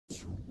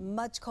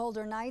Much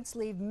colder nights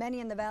leave many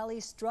in the valley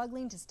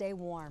struggling to stay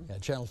warm. Yeah,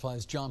 Channel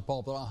 5's John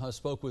Paul Barajas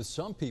spoke with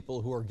some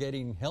people who are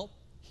getting help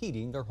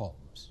heating their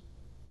homes.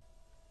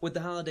 With the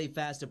holiday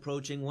fast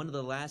approaching, one of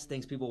the last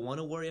things people want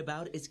to worry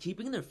about is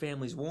keeping their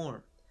families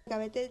warm.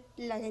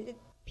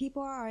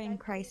 People are in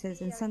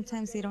crisis, and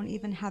sometimes they don't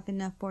even have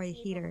enough for a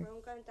heater.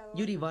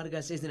 Yuri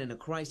Vargas isn't in a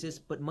crisis,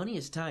 but money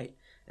is tight,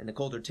 and the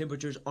colder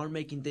temperatures aren't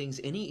making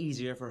things any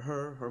easier for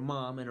her, her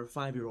mom, and her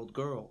 5-year-old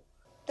girl.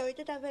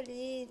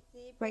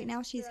 Right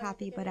now she's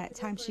happy, but at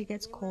times she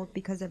gets cold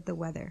because of the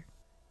weather.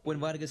 When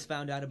Vargas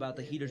found out about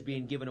the heaters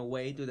being given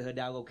away through the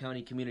Hidalgo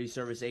County Community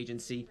Service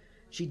Agency,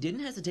 she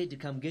didn't hesitate to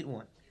come get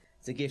one.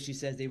 It's a gift she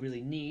says they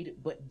really need,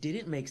 but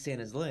didn't make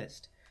Santa's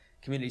list.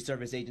 Community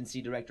Service Agency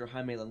Director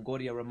Jaime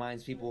Longoria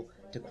reminds people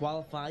to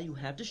qualify, you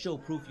have to show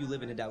proof you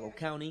live in Hidalgo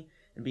County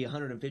and be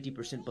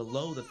 150%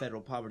 below the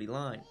federal poverty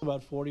line.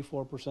 About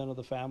 44% of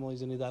the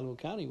families in Hidalgo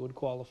County would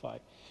qualify.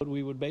 What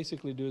we would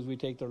basically do is we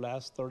take their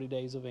last 30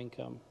 days of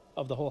income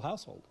of the whole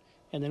household,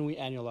 and then we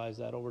annualize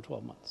that over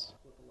 12 months.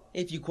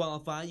 If you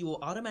qualify, you will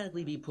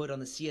automatically be put on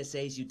the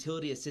CSA's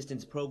Utility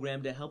Assistance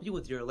Program to help you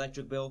with your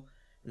electric bill.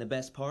 And the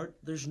best part,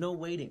 there's no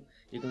waiting.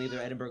 You can leave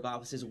their Edinburgh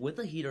offices with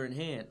a heater in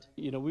hand.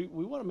 You know, we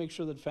want to make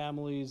sure that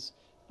families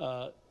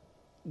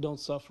don't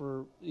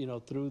suffer,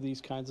 through these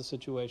kinds of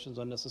situations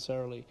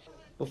unnecessarily.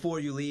 Before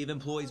you leave,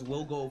 employees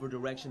will go over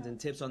directions and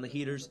tips on the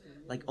heaters,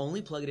 like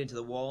only plug it into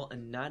the wall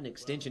and not an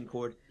extension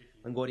cord.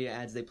 Longoria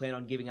adds they plan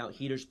on giving out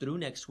heaters through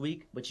next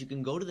week, but you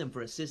can go to them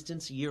for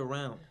assistance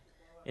year-round.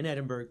 In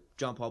Edinburgh,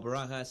 John Paul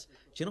Barajas,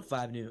 Channel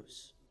 5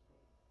 News.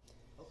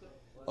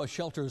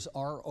 Shelters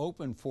are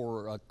open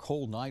for a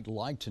cold night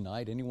like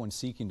tonight. Anyone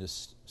seeking to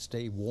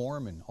stay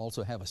warm and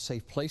also have a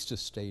safe place to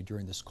stay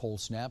during this cold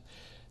snap,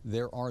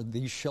 there are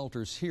these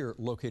shelters here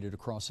located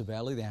across the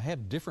valley. They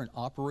have different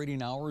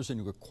operating hours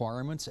and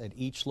requirements at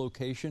each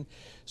location.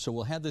 So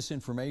we'll have this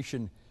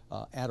information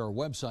at our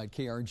website,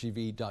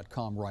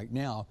 krgv.com, right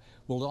now.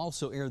 We'll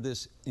also air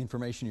this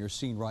information you're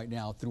seeing right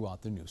now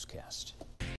throughout the newscast.